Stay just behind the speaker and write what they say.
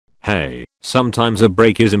Hey, sometimes a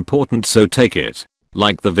break is important, so take it.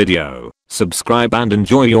 Like the video, subscribe and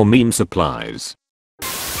enjoy your meme supplies.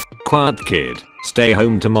 Quiet kid, stay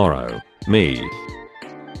home tomorrow. Me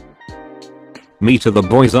to the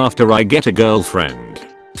boys after I get a girlfriend.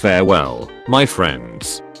 Farewell, my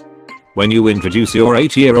friends. When you introduce your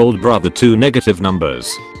 8-year-old brother to negative numbers,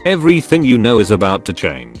 everything you know is about to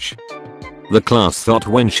change. The class thought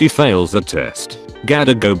when she fails a test,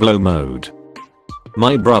 gotta go blow mode.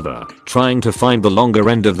 My brother, trying to find the longer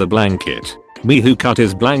end of the blanket. Me who cut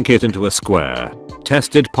his blanket into a square,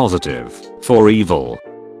 tested positive for evil.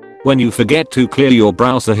 When you forget to clear your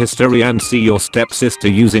browser history and see your stepsister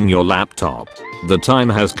using your laptop, the time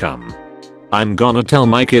has come. I'm gonna tell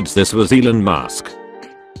my kids this was Elon Musk.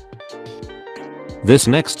 This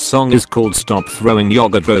next song is called Stop Throwing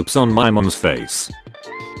Yogurt Ropes on My Mom's Face.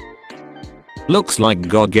 Looks like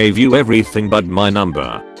God gave you everything but my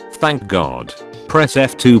number. Thank God. Press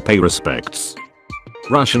F to pay respects.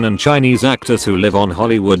 Russian and Chinese actors who live on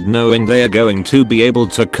Hollywood knowing they are going to be able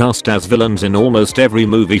to cast as villains in almost every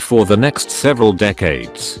movie for the next several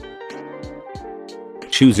decades.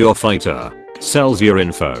 Choose your fighter. Sells your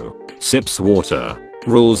info. Sips water.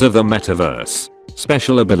 Rules of the metaverse.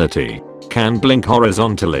 Special ability. Can blink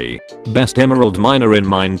horizontally. Best emerald miner in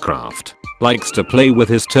Minecraft. Likes to play with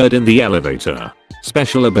his turd in the elevator.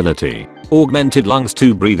 Special ability. Augmented lungs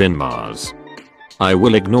to breathe in Mars. I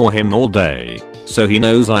will ignore him all day, so he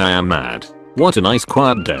knows I am mad. What a nice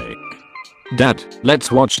quiet day. Dad,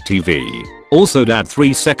 let's watch TV. Also dad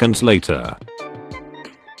 3 seconds later.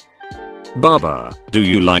 Baba, do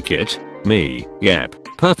you like it? Me, yep,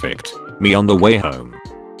 perfect. Me on the way home.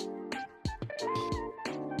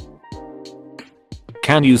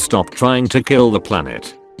 Can you stop trying to kill the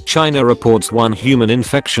planet? China reports 1 human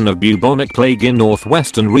infection of bubonic plague in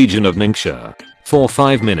northwestern region of Ningxia. For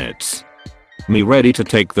 5 minutes. Me ready to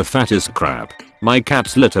take the fattest crap. My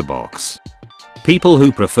cat's litter box. People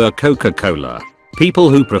who prefer Coca-Cola.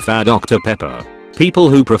 People who prefer Dr. Pepper. People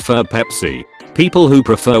who prefer Pepsi. People who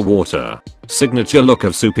prefer water. Signature look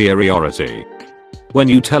of superiority. When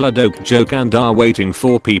you tell a dope joke and are waiting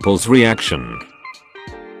for people's reaction.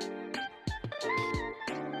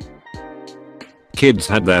 Kids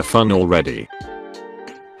had their fun already.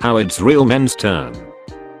 How it's real men's turn.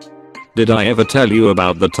 Did I ever tell you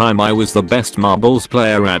about the time I was the best marbles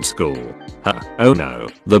player at school? Oh no,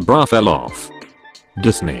 the bra fell off.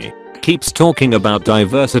 Disney keeps talking about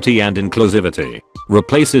diversity and inclusivity.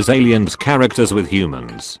 Replaces aliens characters with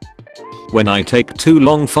humans. When I take too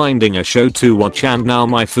long finding a show to watch and now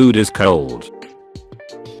my food is cold.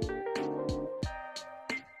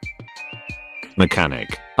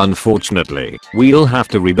 Mechanic, unfortunately, we'll have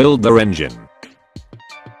to rebuild their engine.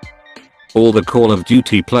 All the Call of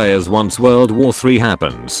Duty players once World War III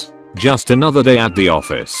happens. Just another day at the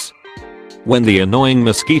office. When the annoying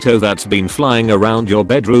mosquito that's been flying around your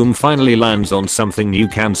bedroom finally lands on something you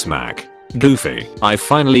can smack. Goofy, I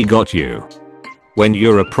finally got you. When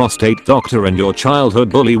you're a prostate doctor and your childhood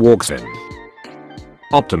bully walks in.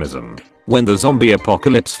 Optimism. When the zombie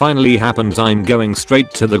apocalypse finally happens, I'm going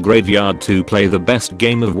straight to the graveyard to play the best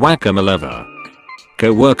game of whack-a-mole ever.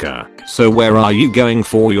 Co-worker, so where are you going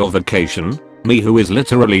for your vacation? Me who is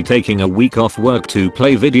literally taking a week off work to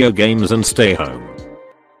play video games and stay home.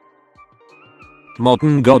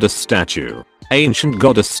 Modern goddess statue. Ancient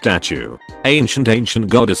goddess statue. Ancient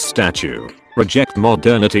goddess statue. Reject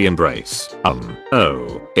modernity, embrace.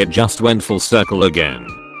 Oh, it just went full circle again.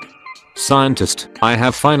 Scientist, I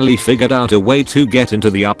have finally figured out a way to get into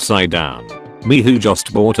the upside down. Me who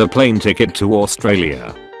just bought a plane ticket to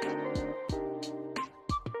Australia.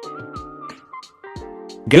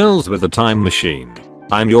 Girls with a time machine.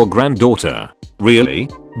 I'm your granddaughter. Really?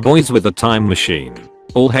 Boys with a time machine.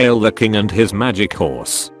 All hail the king and his magic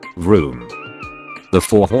horse. Vroom. The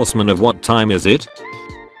 4 horsemen of what time is it?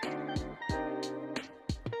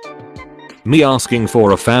 Me asking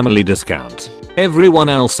for a family discount. Everyone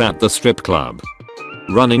else at the strip club.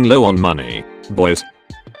 Running low on money. Boys.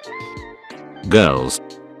 Girls.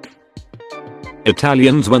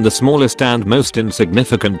 Italians when the smallest and most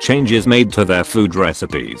insignificant changes made to their food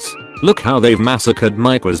recipes. Look how they've massacred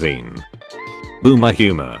my cuisine. Boomer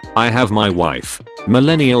humor, I have my wife.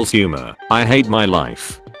 Millennials humor, I hate my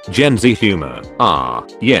life. Gen Z humor, ah,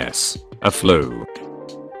 yes, a flu.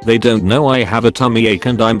 They don't know I have a tummy ache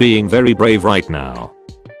and I'm being very brave right now.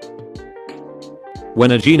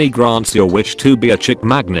 When a genie grants your wish to be a chick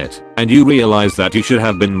magnet, and you realize that you should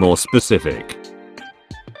have been more specific.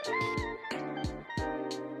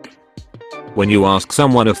 When you ask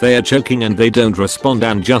someone if they are choking and they don't respond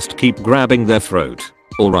and just keep grabbing their throat.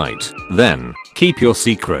 Alright, then, keep your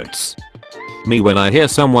secrets. Me when I hear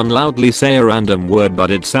someone loudly say a random word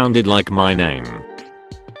but it sounded like my name.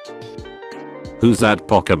 Who's that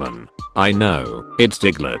Pokemon? I know, it's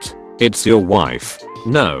Diglett. It's your wife.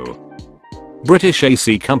 No. British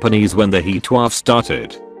AC companies when the heatwave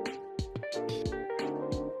started.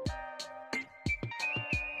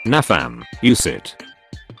 Nafam, you sit.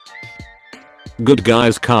 Good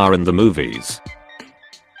guy's car in the movies.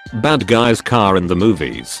 Bad guy's car in the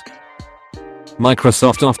movies.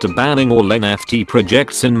 Microsoft after banning all NFT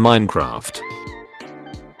projects in Minecraft.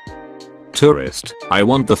 Tourist, I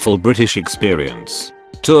want the full British experience.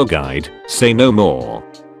 Tour guide, say no more.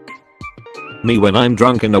 Me when I'm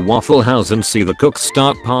drunk in a Waffle House and see the cooks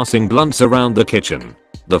start passing blunts around the kitchen.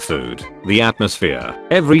 The food, the atmosphere,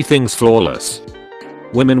 everything's flawless.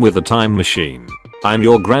 Women with a time machine. I'm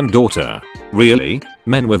your granddaughter. Really?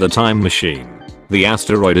 Men with a time machine. The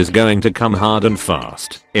asteroid is going to come hard and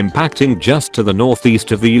fast, impacting just to the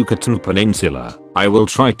northeast of the Yucatan Peninsula. I will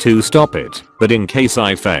try to stop it, but in case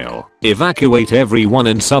I fail, evacuate everyone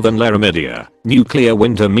in southern Laramidia. Nuclear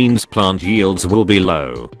winter means plant yields will be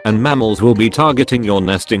low, and mammals will be targeting your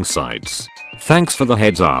nesting sites. Thanks for the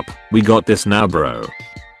heads up, we got this now bro.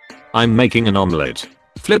 I'm making an omelette.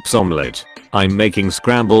 Flips omelette. I'm making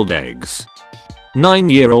scrambled eggs.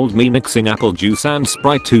 9-year-old me mixing apple juice and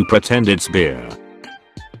Sprite to pretend it's beer.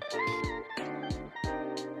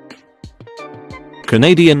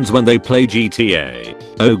 Canadians when they play GTA.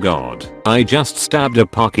 Oh god, I just stabbed a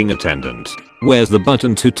parking attendant. Where's the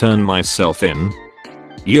button to turn myself in?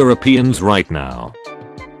 Europeans right now.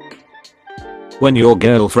 When your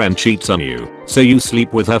girlfriend cheats on you, so you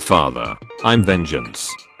sleep with her father. I'm vengeance.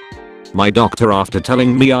 My doctor after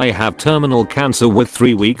telling me I have terminal cancer with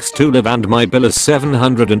 3 weeks to live and my bill is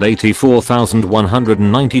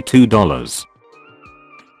 $784,192.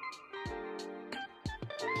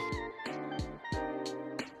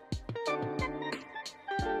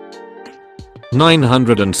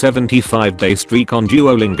 "975-day streak on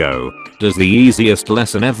Duolingo. Does the easiest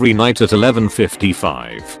lesson every night at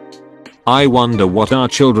 11:55. I wonder what our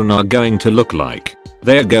children are going to look like.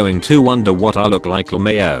 They're going to wonder what I look like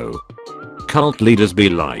LMAO. Cult leaders be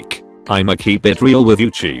like, I'ma keep it real with you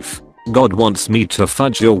chief. God wants me to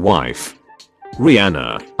fudge your wife.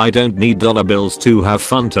 Rihanna, I don't need dollar bills to have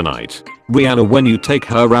fun tonight. Rihanna when you take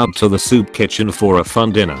her out to the soup kitchen for a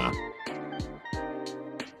fun dinner.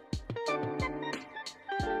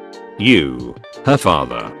 You, her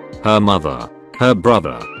father, her mother, her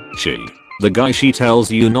brother, she, the guy she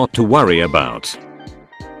tells you not to worry about.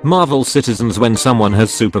 Marvel citizens when someone has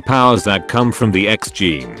superpowers that come from the X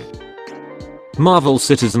gene. Marvel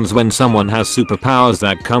citizens when someone has superpowers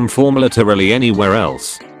that come from literally anywhere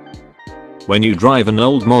else. When you drive an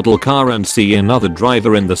old model car and see another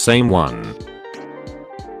driver in the same one.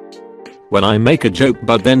 When I make a joke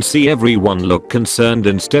but then see everyone look concerned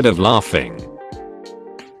instead of laughing.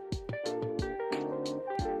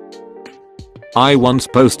 I once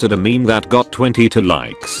posted a meme that got 22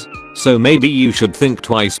 likes. So maybe you should think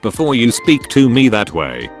twice before you speak to me that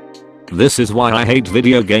way. This is why I hate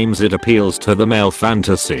video games, it appeals to the male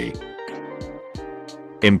fantasy.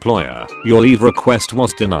 Employer, your leave request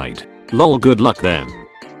was denied. Lol, good luck then.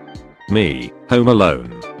 Me, home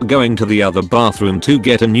alone, going to the other bathroom to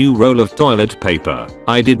get a new roll of toilet paper.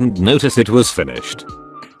 I didn't notice it was finished.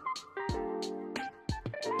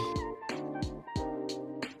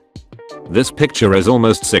 This picture is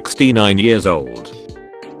almost 69 years old.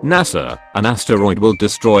 NASA, an asteroid will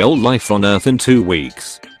destroy all life on Earth in 2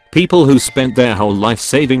 weeks. People who spent their whole life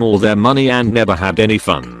saving all their money and never had any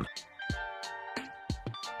fun.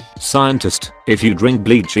 Scientist, if you drink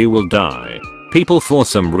bleach you will die. People for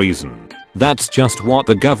some reason. That's just what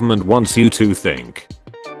the government wants you to think.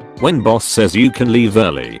 When boss says you can leave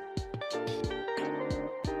early.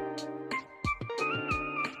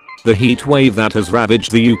 The heat wave that has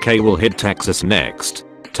ravaged the UK will hit Texas next.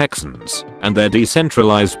 Texans, and their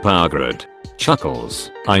decentralized power grid.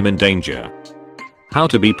 Chuckles, I'm in danger. How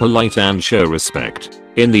to be polite and show respect.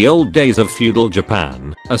 In the old days of feudal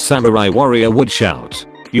Japan, a samurai warrior would shout,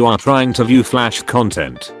 "You are trying to view Flash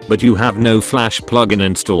content, but you have no Flash plugin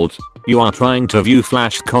installed. You are trying to view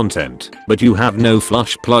Flash content, but you have no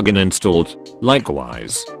Flash plugin installed."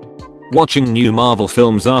 Likewise. Watching new Marvel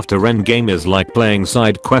films after Endgame is like playing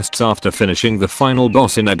side quests after finishing the final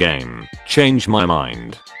boss in a game. Change my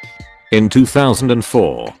mind. In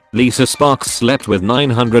 2004, Lisa Sparks slept with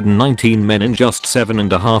 919 men in just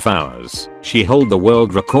 7.5 hours. She held the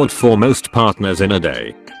world record for most partners in a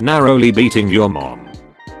day, narrowly beating your mom.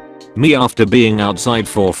 Me after being outside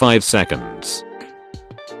for 5 seconds.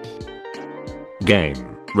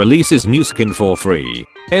 Game releases new skin for free.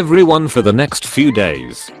 Everyone for the next few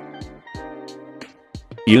days.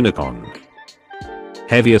 Unicorn.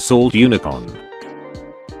 Heavy assault unicorn.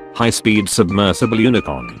 High speed submersible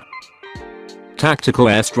unicorn. Tactical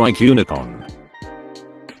airstrike unicorn.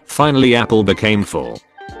 Finally Apple became full.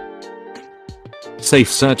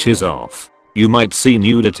 Safe search is off. You might see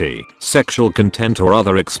nudity, sexual content or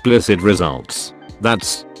other explicit results.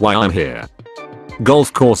 That's why I'm here.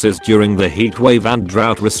 Golf courses during the heat wave and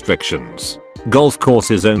drought restrictions. Golf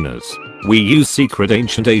courses owners, we use secret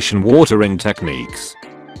ancient Asian watering techniques.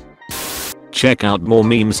 Check out more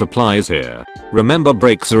meme supplies here. Remember,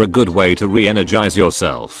 breaks are a good way to re-energize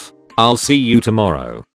yourself. I'll see you tomorrow.